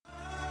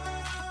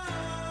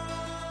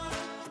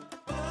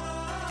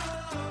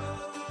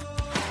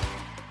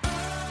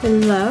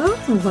Hello,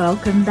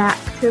 welcome back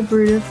to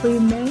Beautifully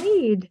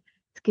Made.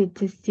 It's good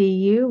to see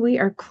you. We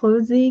are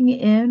closing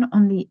in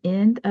on the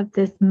end of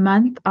this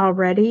month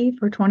already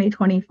for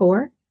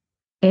 2024,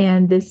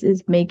 and this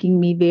is making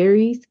me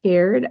very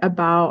scared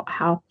about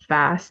how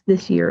fast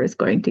this year is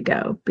going to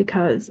go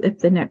because if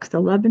the next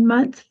 11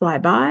 months fly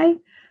by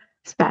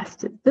as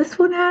fast as this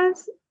one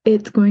has,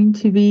 it's going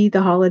to be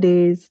the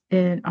holidays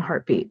in a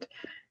heartbeat.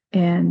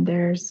 And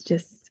there's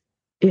just,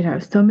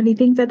 so many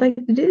things I'd like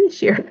to do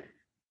this year.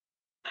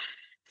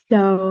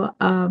 So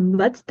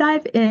let's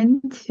dive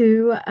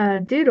into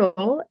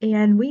Doodle,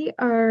 and we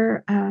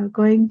are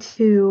going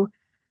to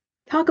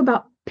talk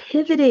about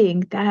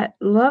pivoting, that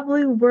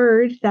lovely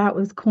word that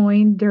was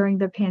coined during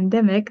the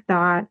pandemic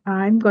that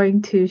I'm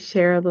going to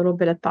share a little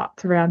bit of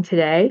thoughts around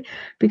today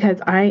because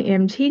I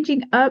am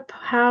changing up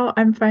how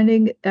I'm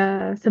finding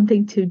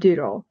something to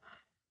doodle.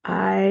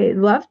 I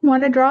love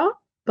want to draw,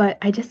 but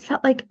I just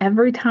felt like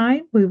every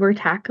time we were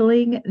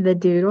tackling the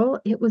doodle,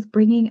 it was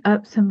bringing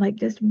up some like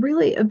just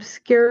really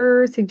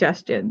obscure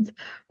suggestions,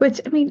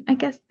 which I mean, I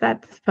guess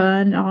that's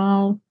fun.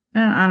 All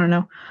I don't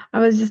know. I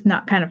was just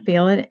not kind of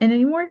feeling it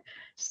anymore.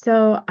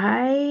 So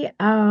I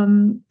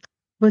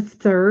was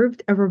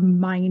served a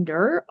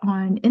reminder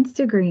on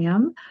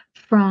Instagram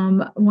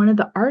from one of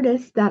the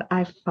artists that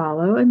I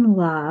follow and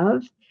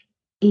love.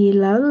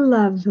 Ela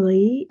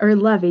Lovely or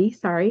Lovey,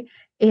 sorry.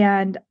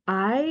 And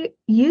I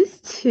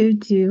used to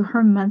do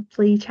her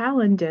monthly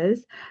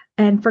challenges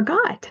and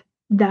forgot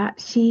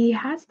that she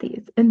has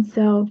these. And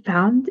so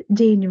found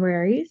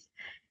January's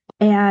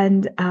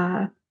and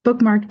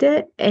bookmarked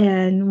it.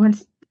 And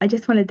once I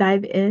just want to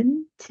dive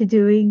in to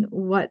doing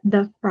what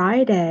the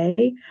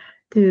Friday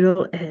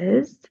doodle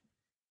is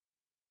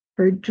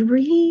for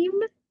Dream.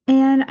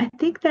 And I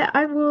think that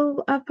I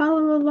will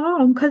follow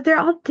along because they're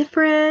all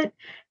different.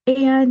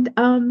 And,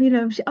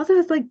 she also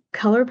has like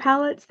color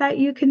palettes that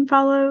you can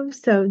follow.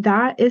 So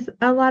that is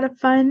a lot of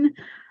fun.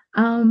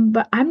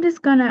 But I'm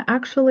just going to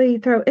actually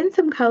throw in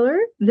some color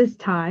this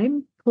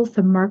time, pull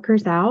some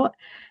markers out,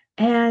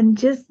 and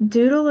just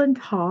doodle and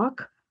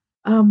talk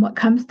what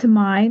comes to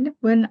mind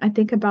when I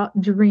think about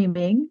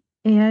dreaming.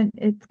 And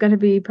it's going to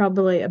be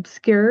probably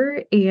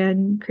obscure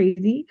and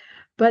crazy,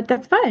 but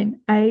that's fine.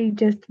 I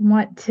just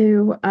want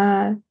to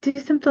do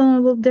something a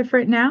little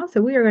different now. So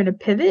we are going to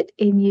pivot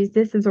and use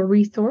this as a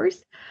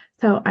resource.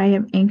 So I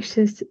am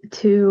anxious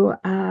to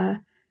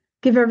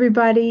give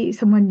everybody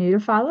someone new to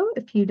follow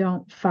if you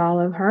don't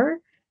follow her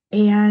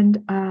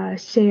and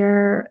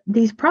share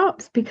these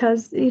prompts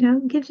because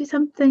it gives you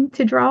something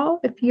to draw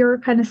if you're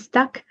kind of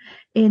stuck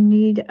and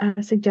need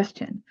a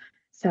suggestion.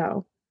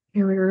 So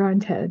here we're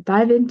going to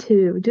dive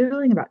into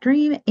doodling about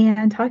dream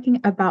and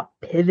talking about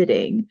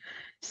pivoting.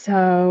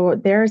 So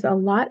there's a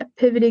lot of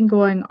pivoting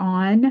going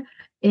on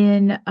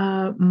in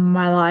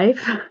my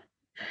life.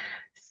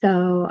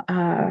 So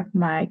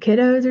my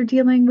kiddos are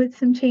dealing with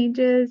some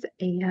changes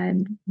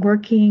and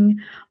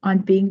working on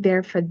being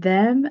there for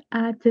them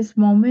at this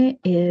moment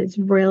is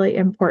really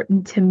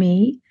important to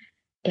me.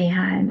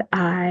 And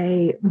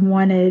I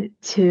wanted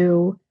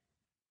to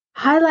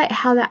highlight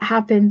how that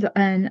happens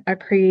in a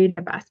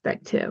creative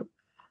aspect too.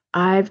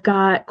 I've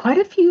got quite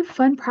a few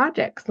fun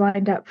projects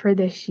lined up for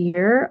this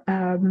year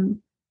in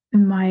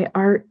my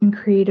art and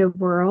creative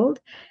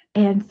world.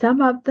 And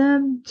some of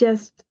them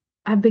just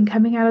have been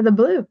coming out of the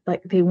blue.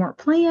 Like they weren't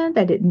planned.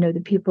 I didn't know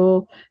the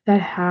people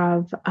that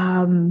have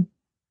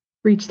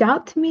reached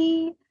out to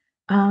me.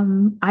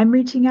 I'm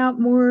reaching out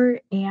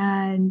more,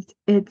 and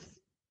it's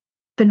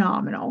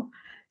phenomenal.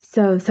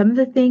 So some of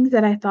the things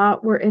that I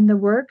thought were in the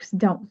works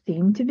don't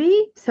seem to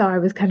be. So I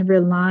was kind of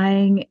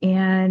relying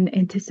and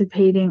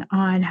anticipating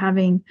on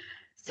having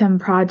some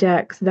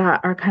projects that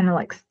are kind of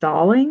like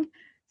stalling.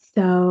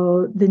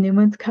 So the new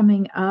ones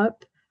coming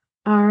up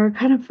are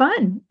kind of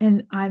fun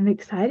and I'm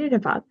excited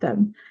about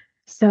them.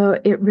 So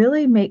it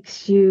really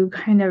makes you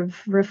kind of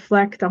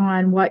reflect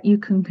on what you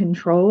can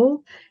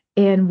control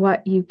and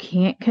what you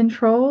can't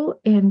control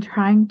and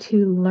trying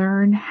to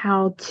learn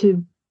how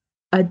to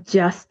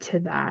adjust to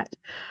that.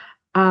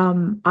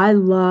 I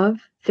love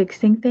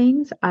fixing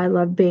things. I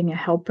love being a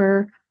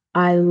helper.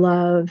 I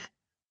love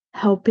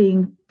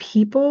helping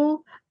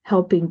people,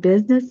 helping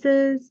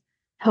businesses,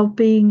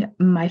 helping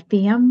my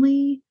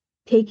family,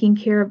 taking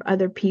care of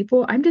other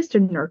people. I'm just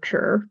a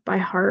nurturer by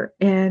heart,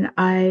 and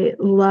I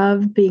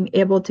love being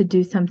able to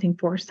do something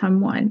for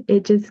someone.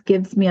 It just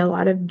gives me a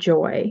lot of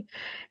joy.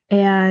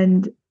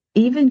 And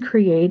even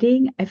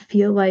creating, I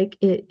feel like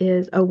it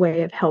is a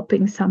way of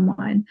helping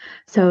someone.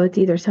 So it's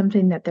either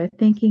something that they're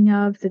thinking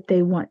of that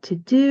they want to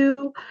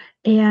do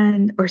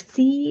and or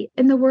see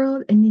in the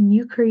world, and then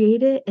you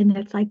create it. And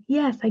it's like,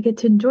 yes, I get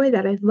to enjoy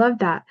that. I love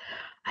that.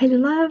 I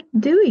love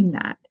doing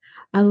that.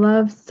 I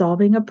love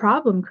solving a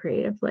problem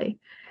creatively.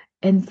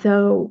 And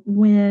so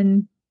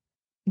when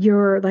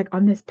you're like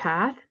on this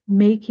path,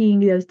 making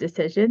those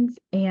decisions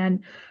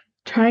and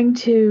trying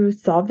to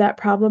solve that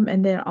problem,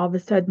 and then all of a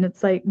sudden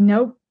it's like,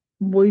 nope,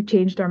 we've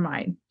changed our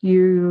mind.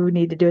 You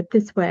need to do it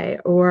this way,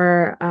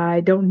 or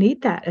I don't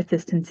need that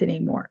assistance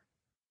anymore.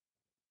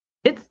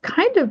 It's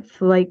kind of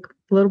like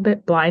a little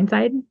bit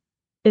blindsided.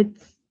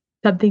 It's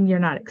something you're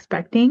not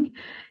expecting.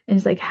 And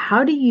it's like,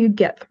 how do you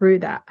get through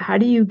that? How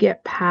do you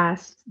get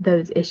past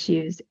those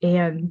issues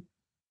and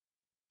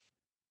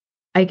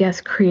I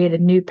guess, create a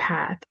new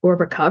path or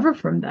recover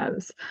from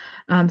those.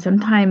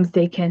 Sometimes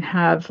they can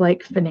have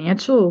like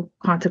financial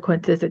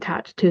consequences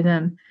attached to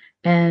them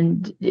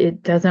and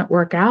it doesn't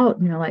work out.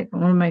 And you're like,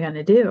 what am I going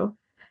to do?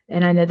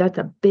 And I know that's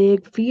a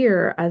big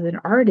fear as an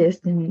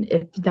artist. And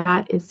if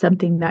that is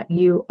something that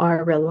you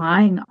are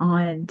relying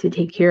on to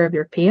take care of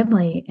your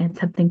family and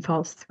something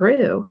falls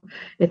through,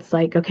 it's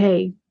like,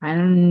 okay,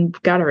 I'm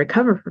got to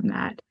recover from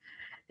that.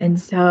 And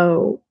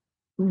so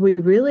we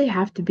really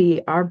have to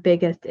be our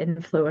biggest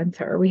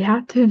influencer. We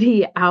have to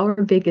be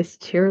our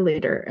biggest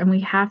cheerleader, and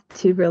we have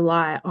to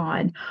rely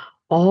on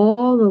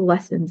all the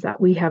lessons that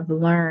we have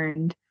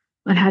learned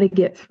on how to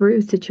get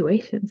through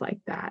situations like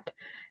that.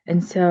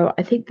 And so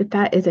I think that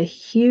that is a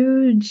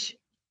huge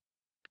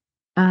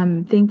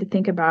thing to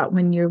think about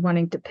when you're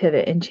wanting to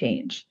pivot and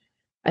change.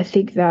 I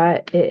think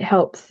that it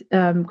helps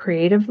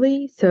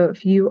creatively. So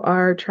if you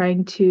are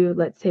trying to,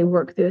 let's say,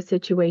 work through a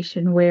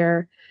situation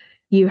where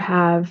you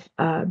have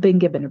been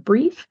given a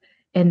brief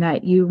and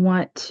that you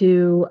want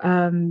to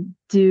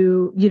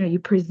you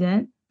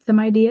present some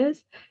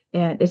ideas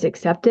and it's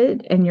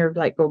accepted and you're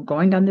like, well,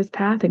 going down this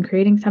path and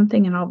creating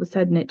something and all of a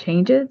sudden it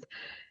changes.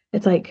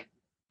 It's like,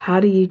 how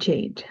do you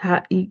change?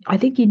 I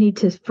think you need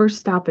to first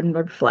stop and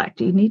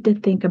reflect. You need to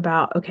think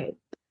about, okay,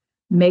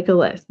 make a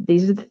list.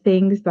 These are the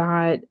things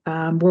that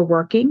were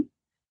working.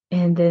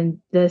 And then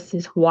this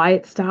is why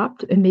it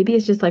stopped. And maybe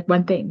it's just like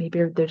one thing.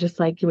 Maybe they're just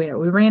like, we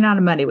ran out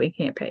of money. We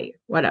can't pay you,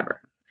 whatever.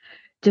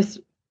 Just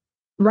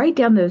write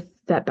down those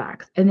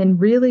setbacks and then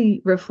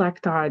really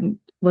reflect on,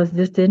 was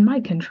this in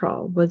my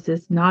control? Was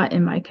this not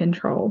in my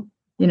control?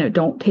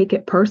 Don't take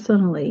it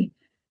personally.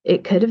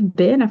 It could have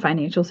been a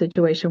financial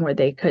situation where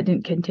they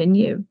couldn't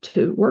continue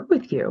to work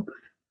with you.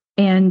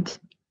 And,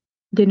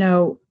 you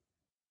know,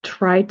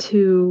 try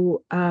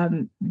to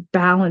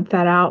balance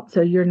that out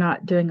so you're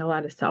not doing a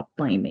lot of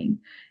self-blaming.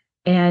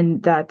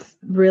 And that's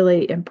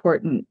really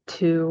important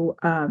to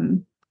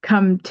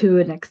come to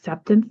an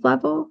acceptance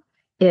level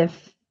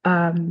if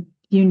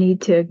you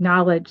need to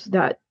acknowledge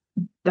that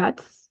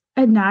that's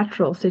a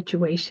natural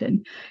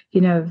situation.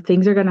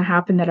 Things are going to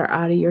happen that are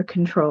out of your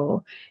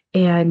control.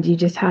 And you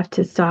just have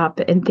to stop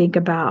and think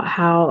about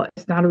how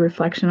it's not a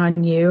reflection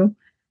on you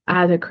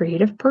as a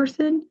creative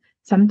person.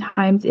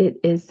 Sometimes it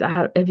is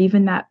out of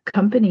even that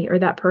company or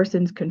that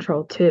person's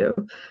control too.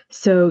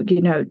 So,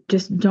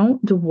 just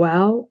don't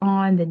dwell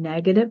on the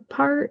negative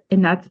part.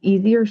 And that's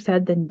easier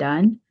said than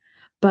done.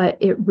 But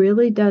it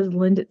really does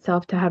lend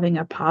itself to having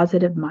a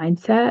positive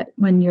mindset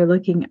when you're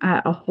looking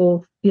at a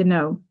whole,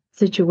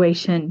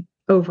 situation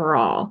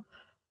overall.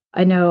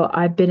 I know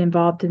I've been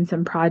involved in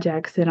some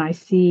projects and I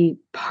see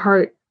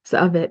parts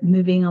of it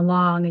moving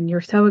along, and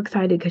you're so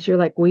excited because you're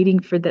like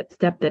waiting for that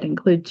step that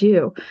includes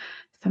you.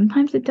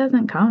 Sometimes it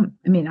doesn't come.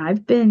 I mean,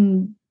 I've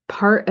been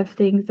part of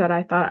things that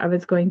I thought I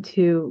was going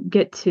to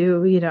get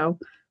to,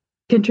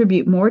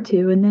 contribute more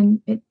to, and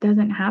then it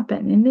doesn't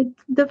happen and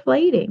it's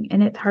deflating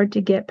and it's hard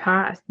to get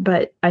past.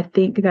 But I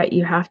think that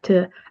you have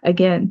to,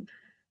 again,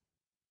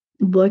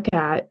 look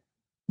at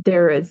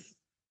there is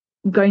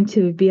going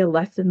to be a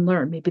lesson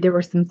learned. Maybe there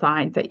were some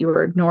signs that you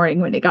were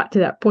ignoring when it got to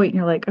that point. And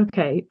you're like,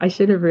 okay, I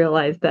should have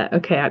realized that,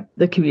 okay,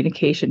 the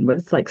communication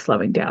was like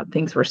slowing down.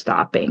 Things were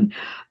stopping.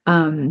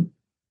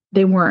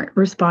 They weren't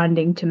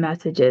responding to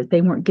messages.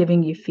 They weren't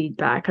giving you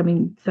feedback. I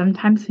mean,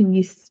 sometimes when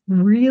you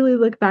really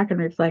look back and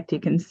reflect, you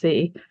can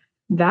see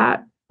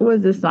that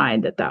was a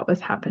sign that that was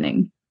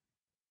happening.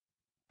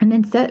 And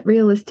then set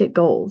realistic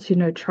goals,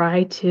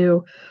 try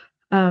to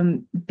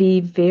be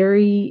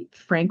very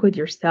frank with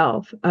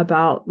yourself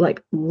about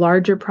like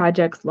larger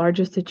projects,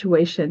 larger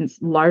situations,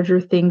 larger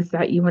things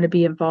that you want to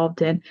be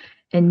involved in,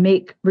 and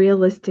make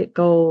realistic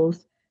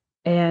goals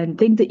and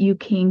things that you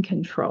can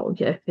control.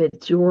 If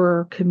it's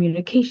your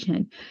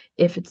communication,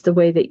 if it's the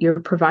way that you're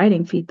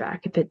providing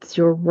feedback, if it's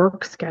your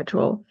work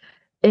schedule,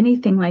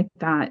 anything like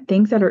that,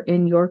 things that are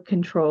in your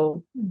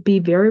control, be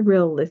very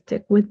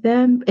realistic with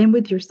them and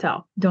with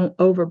yourself. Don't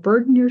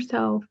overburden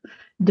yourself.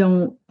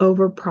 Don't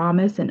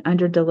overpromise and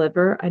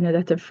underdeliver. I know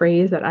that's a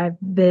phrase that I've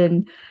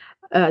been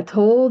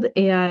told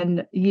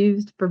and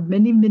used for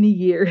many, many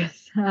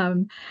years.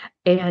 And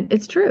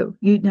it's true.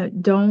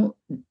 Don't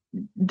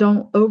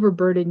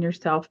overburden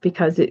yourself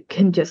because it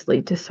can just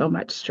lead to so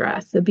much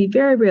stress. So be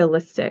very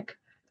realistic.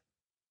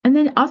 And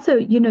then also,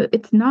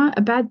 it's not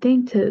a bad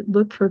thing to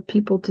look for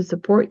people to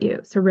support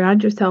you.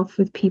 Surround yourself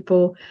with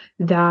people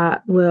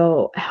that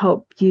will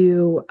help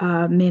you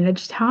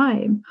manage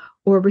time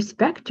or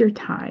respect your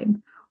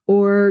time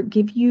or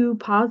give you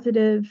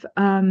positive,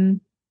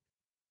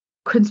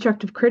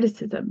 constructive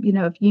criticism.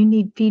 If you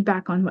need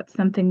feedback on what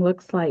something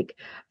looks like,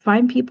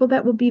 find people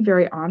that will be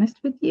very honest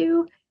with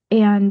you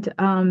and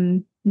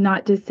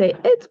not just say,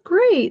 it's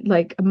great,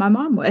 like my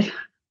mom would.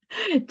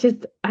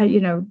 Just,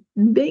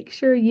 make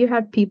sure you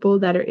have people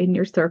that are in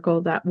your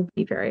circle that will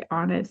be very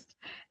honest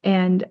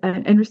and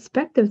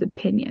respect those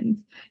opinions.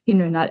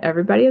 Not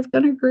everybody is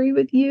going to agree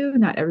with you.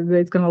 Not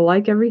everybody's going to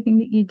like everything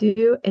that you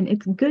do. And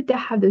it's good to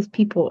have those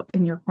people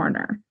in your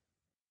corner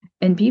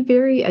and be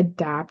very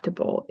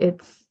adaptable.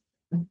 It's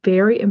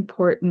very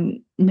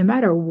important no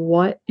matter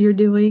what you're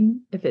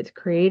doing, if it's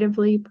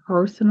creatively,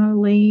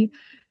 personally,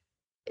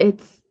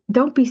 it's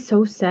don't be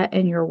so set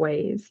in your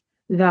ways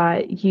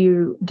that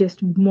you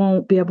just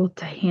won't be able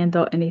to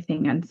handle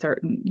anything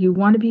uncertain. You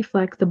want to be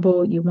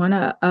flexible. You want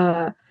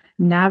to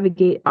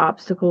navigate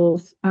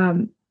obstacles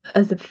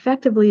as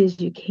effectively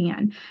as you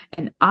can.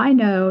 And I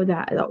know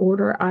that the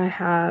older I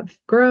have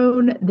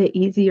grown, the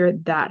easier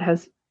that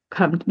has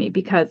come to me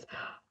because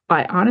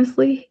I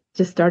honestly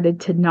just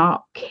started to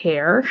not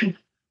care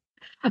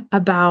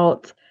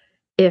about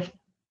if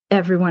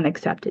everyone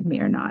accepted me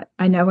or not.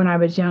 I know when I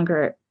was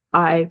younger,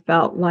 I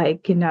felt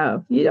like, you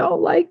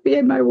don't like me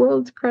and my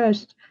world's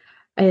crushed.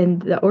 And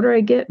the older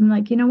I get, I'm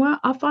like, you know what?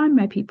 I'll find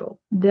my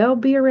people. They'll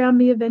be around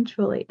me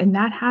eventually. And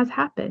that has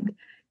happened.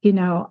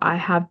 I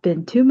have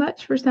been too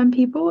much for some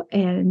people.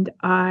 And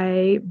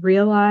I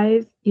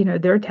realize,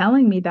 they're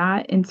telling me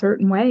that in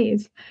certain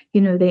ways.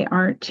 They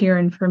aren't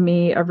cheering for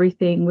me.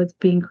 Everything was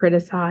being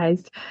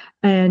criticized.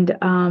 And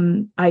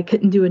I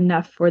couldn't do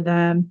enough for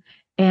them.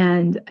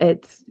 And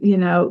it's,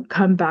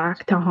 come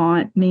back to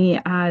haunt me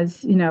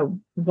as,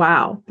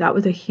 wow, that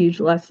was a huge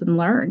lesson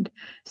learned.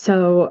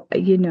 So,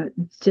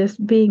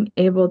 just being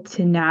able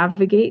to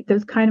navigate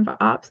those kind of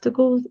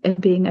obstacles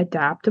and being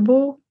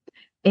adaptable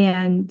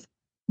and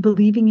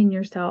believing in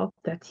yourself,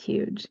 that's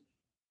huge.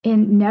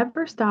 And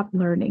never stop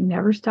learning,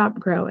 never stop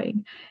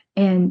growing.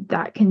 And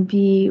that can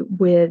be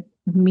with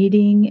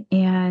meeting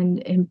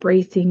and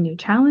embracing new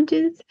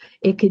challenges.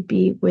 It could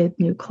be with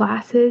new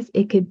classes.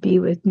 It could be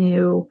with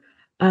new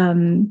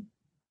um,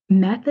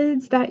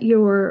 methods that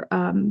you're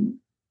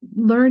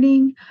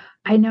learning.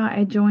 I know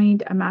I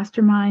joined a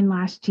mastermind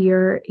last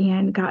year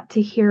and got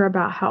to hear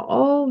about how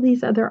all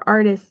these other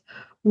artists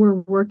were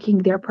working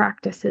their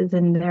practices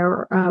and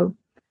their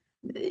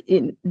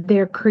in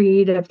their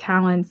creative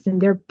talents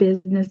and their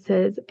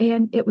businesses.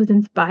 And it was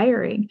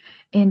inspiring.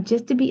 And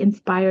just to be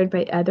inspired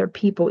by other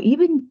people,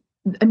 even,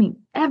 I mean,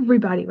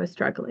 everybody was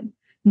struggling.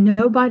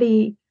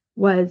 Nobody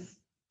was,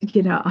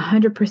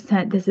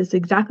 100%, this is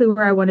exactly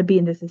where I want to be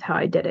and this is how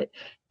I did it.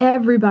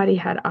 Everybody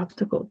had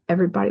obstacles.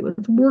 Everybody was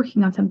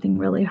working on something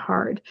really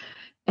hard.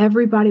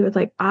 Everybody was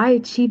like, I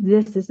achieved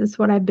this. This is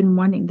what I've been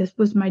wanting. This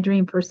was my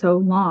dream for so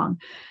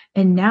long.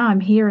 And now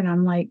I'm here and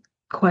I'm like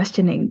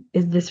questioning,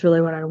 is this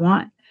really what I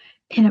want?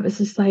 And it was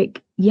just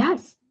like,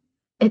 yes,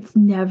 it's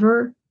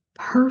never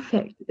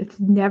perfect. It's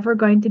never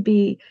going to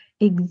be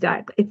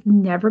exact. It's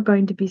never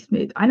going to be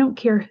smooth. I don't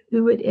care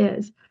who it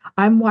is.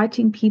 I'm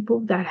watching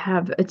people that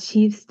have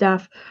achieved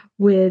stuff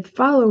with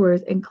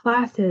followers and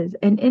classes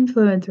and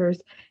influencers,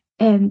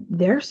 and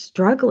they're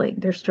struggling.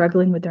 They're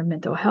struggling with their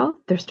mental health.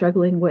 They're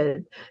struggling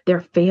with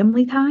their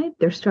family time.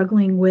 They're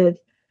struggling with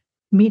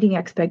meeting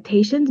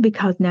expectations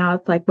because now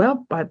it's like,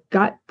 well, I've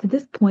got to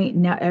this point.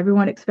 And now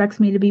everyone expects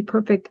me to be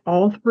perfect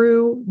all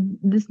through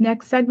this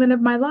next segment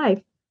of my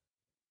life.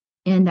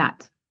 And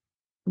that's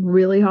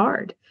really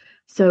hard.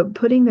 So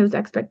putting those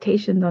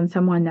expectations on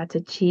someone that's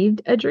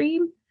achieved a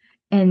dream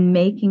and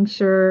making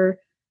sure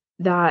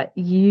that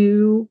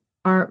you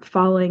aren't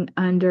falling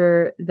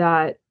under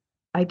that,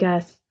 I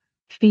guess,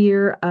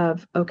 fear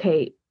of,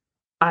 okay,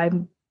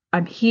 I'm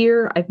I'm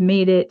here, I've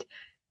made it,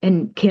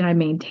 and can I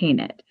maintain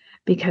it?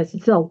 Because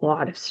it's a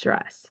lot of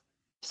stress.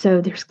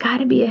 So there's got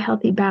to be a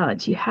healthy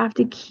balance. You have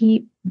to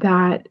keep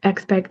that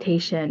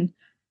expectation,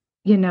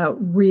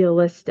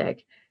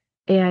 realistic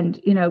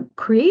and,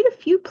 create a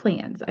few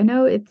plans. I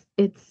know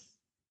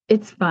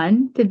it's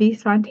fun to be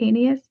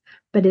spontaneous,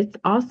 but it's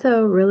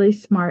also really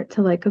smart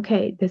to like,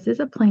 okay, this is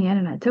a plan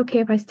and it's okay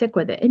if I stick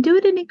with it and do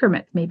it in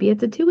increments. Maybe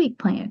it's a 2 week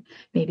plan.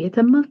 Maybe it's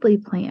a monthly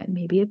plan.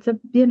 Maybe it's a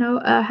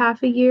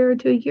half a year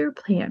to a year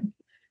plan.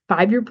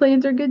 5 year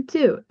plans are good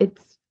too.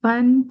 It's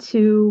fun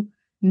to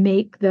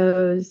make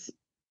those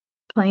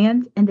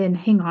plans and then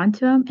hang on to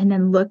them and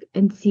then look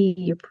and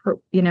see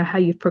how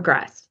you've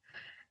progressed.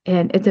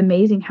 And it's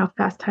amazing how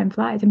fast time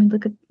flies. I mean,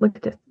 look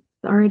at this.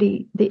 It's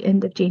already the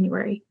end of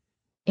January.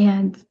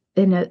 And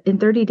in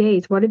 30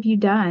 days, what have you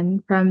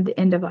done from the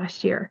end of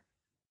last year?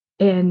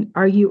 And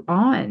are you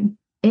on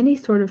any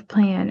sort of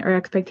plan or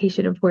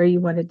expectation of where you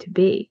wanted to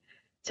be?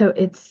 So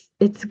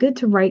it's good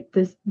to write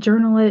this,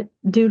 journal it,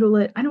 doodle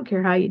it. I don't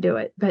care how you do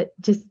it, but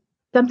just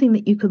something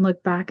that you can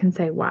look back and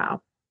say,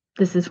 wow,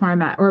 this is where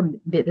I'm at, or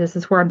this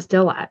is where I'm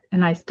still at,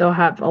 and I still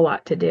have a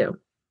lot to do.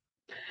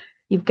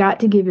 You've got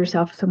to give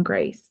yourself some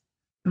grace.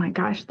 My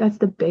gosh, that's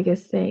the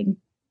biggest thing.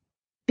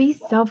 Be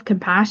self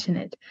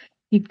compassionate.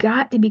 You've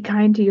got to be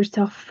kind to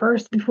yourself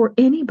first before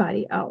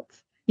anybody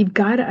else. You've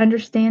got to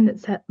understand that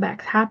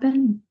setbacks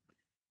happen.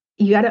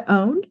 You got to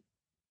own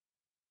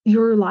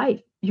your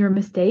life, your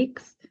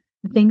mistakes,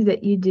 the things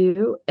that you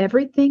do.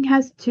 Everything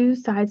has two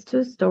sides to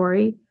a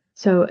story.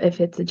 So if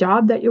it's a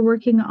job that you're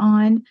working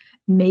on,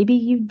 maybe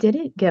you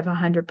didn't give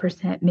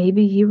 100%.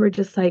 Maybe you were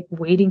just like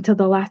waiting till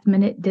the last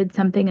minute, did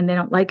something and they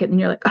don't like it. And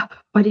you're like, oh,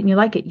 why didn't you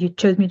like it? You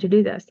chose me to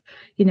do this.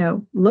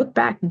 Look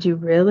back. Did you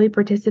really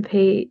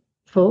participate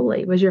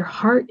fully? Was your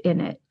heart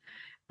in it?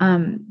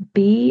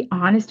 Be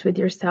honest with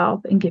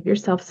yourself and give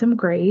yourself some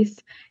grace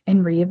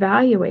and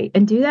reevaluate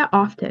and do that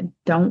often.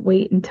 Don't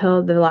wait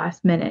until the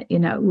last minute.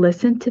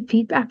 Listen to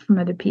feedback from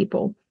other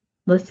people.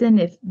 Listen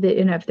if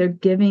they're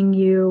giving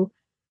you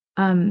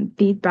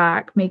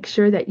feedback, make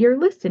sure that you're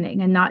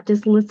listening and not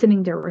just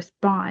listening to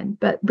respond,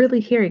 but really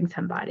hearing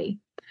somebody.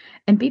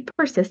 And be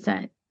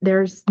persistent.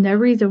 There's no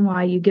reason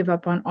why you give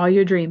up on all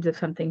your dreams if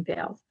something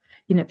fails.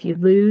 If you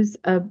lose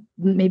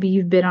maybe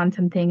you've bid on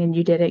something and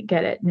you didn't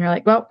get it and you're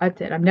like, well,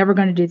 that's it. I'm never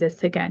going to do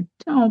this again.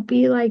 Don't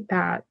be like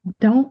that.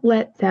 Don't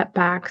let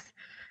setbacks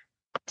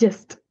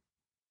just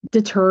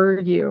deter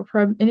you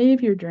from any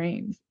of your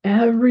dreams.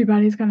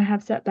 Everybody's going to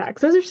have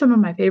setbacks. Those are some of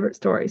my favorite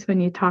stories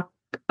when you talk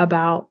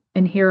about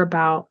and hear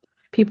about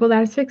people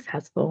that are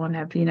successful and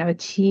have,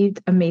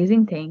 achieved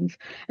amazing things.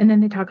 And then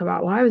they talk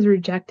about, well, I was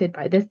rejected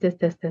by this.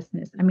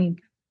 I mean,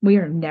 we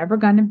are never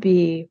going to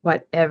be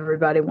what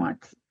everybody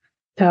wants.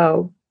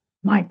 So,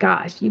 my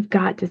gosh, you've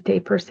got to stay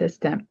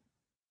persistent.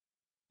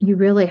 You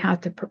really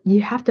have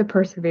to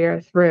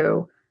persevere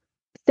through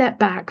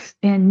setbacks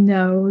and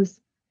no's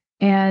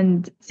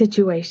and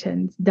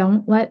situations.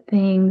 Don't let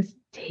things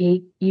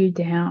take you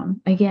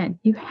down. Again,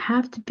 you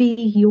have to be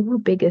your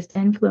biggest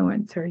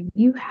influencer.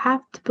 You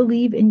have to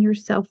believe in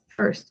yourself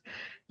first.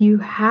 You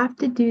have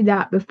to do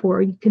that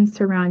before you can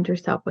surround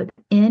yourself with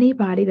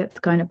anybody that's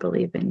going to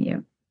believe in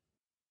you.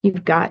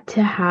 You've got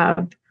to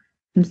have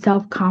some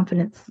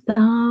self-confidence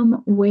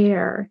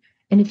somewhere.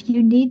 And if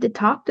you need to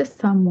talk to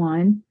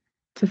someone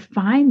to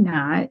find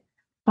that,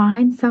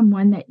 find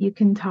someone that you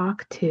can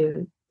talk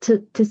to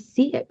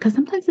see it, because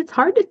sometimes it's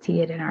hard to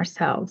see it in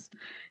ourselves.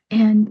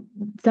 And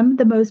some of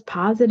the most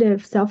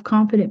positive,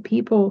 self-confident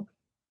people,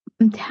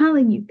 I'm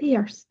telling you, they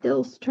are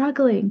still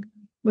struggling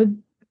with,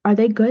 are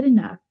they good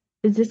enough?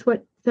 Is this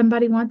what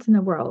somebody wants in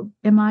the world?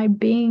 Am I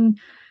being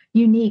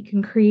unique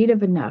and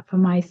creative enough?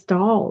 Am I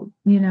stalled?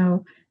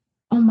 Oh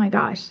my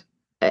gosh,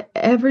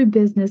 every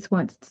business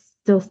wants to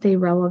still stay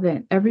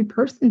relevant. Every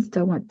person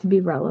still wants to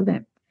be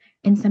relevant.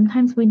 And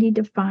sometimes we need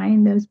to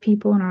find those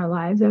people in our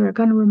lives that are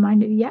going to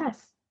remind us,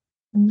 yes,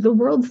 the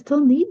world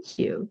still needs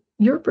you,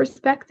 your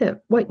perspective,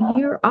 what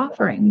you're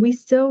offering. We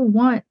still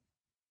want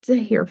to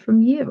hear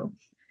from you.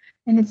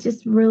 And it's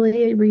just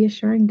really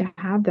reassuring to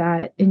have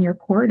that in your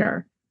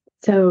corner.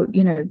 So,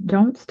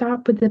 don't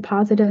stop with the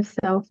positive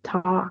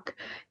self-talk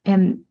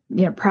and,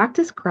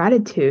 practice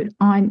gratitude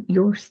on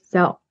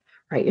yourself.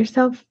 Write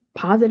yourself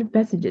positive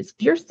messages.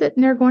 If you're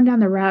sitting there going down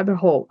the rabbit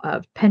hole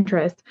of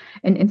Pinterest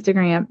and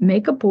Instagram,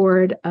 make a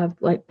board of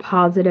like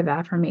positive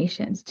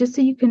affirmations just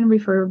so you can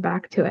refer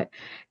back to it.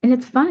 And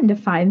it's fun to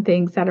find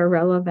things that are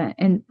relevant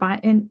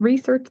and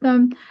research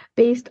them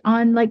based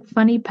on like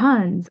funny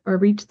puns or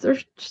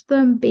research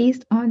them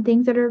based on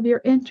things that are of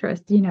your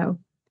interest,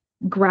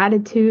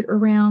 gratitude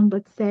around,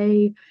 let's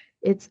say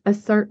it's a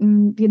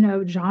certain,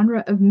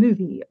 genre of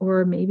movie,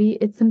 or maybe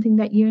it's something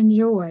that you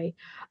enjoy.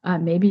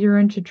 Maybe you're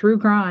into true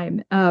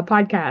crime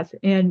podcast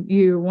and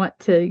you want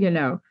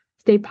to,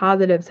 stay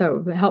positive.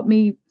 So help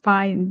me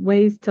find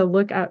ways to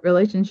look at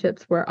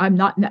relationships where I'm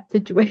not in that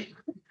situation.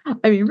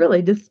 I mean,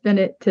 really just spin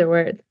it to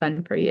where it's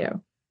fun for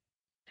you.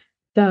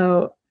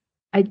 So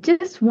I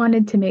just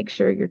wanted to make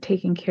sure you're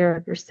taking care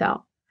of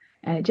yourself.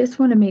 And I just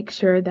want to make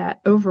sure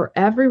that over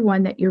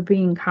everyone that you're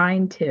being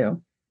kind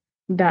to,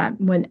 that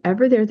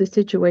whenever there's a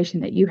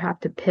situation that you have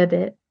to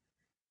pivot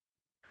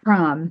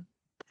from,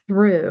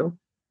 through,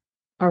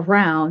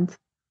 around,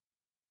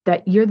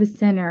 that you're the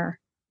center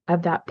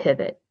of that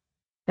pivot,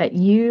 that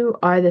you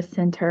are the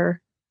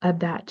center of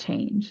that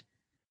change.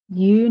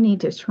 You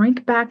need to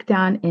shrink back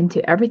down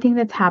into everything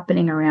that's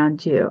happening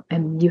around you,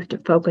 and you have to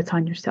focus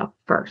on yourself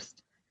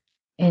first.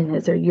 And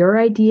those are your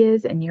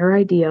ideas and your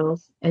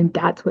ideals, and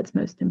that's what's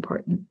most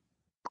important.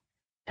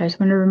 I just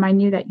want to remind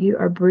you that you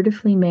are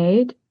beautifully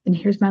made. And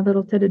here's my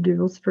little set of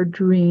doodles for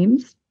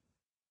dreams.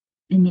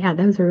 And yeah,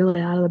 those are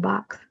really out of the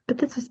box. But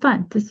this was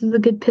fun. This was a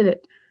good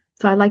pivot.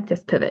 So I like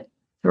this pivot.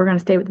 So we're going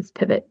to stay with this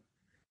pivot.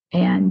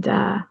 And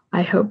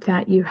I hope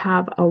that you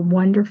have a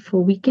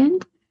wonderful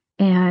weekend.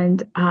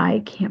 And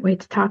I can't wait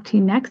to talk to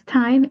you next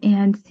time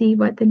and see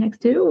what the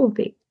next doodle will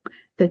be.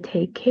 So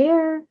take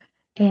care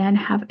and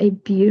have a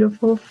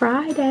beautiful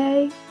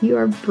Friday. You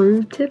are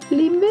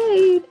beautifully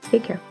made.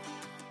 Take care.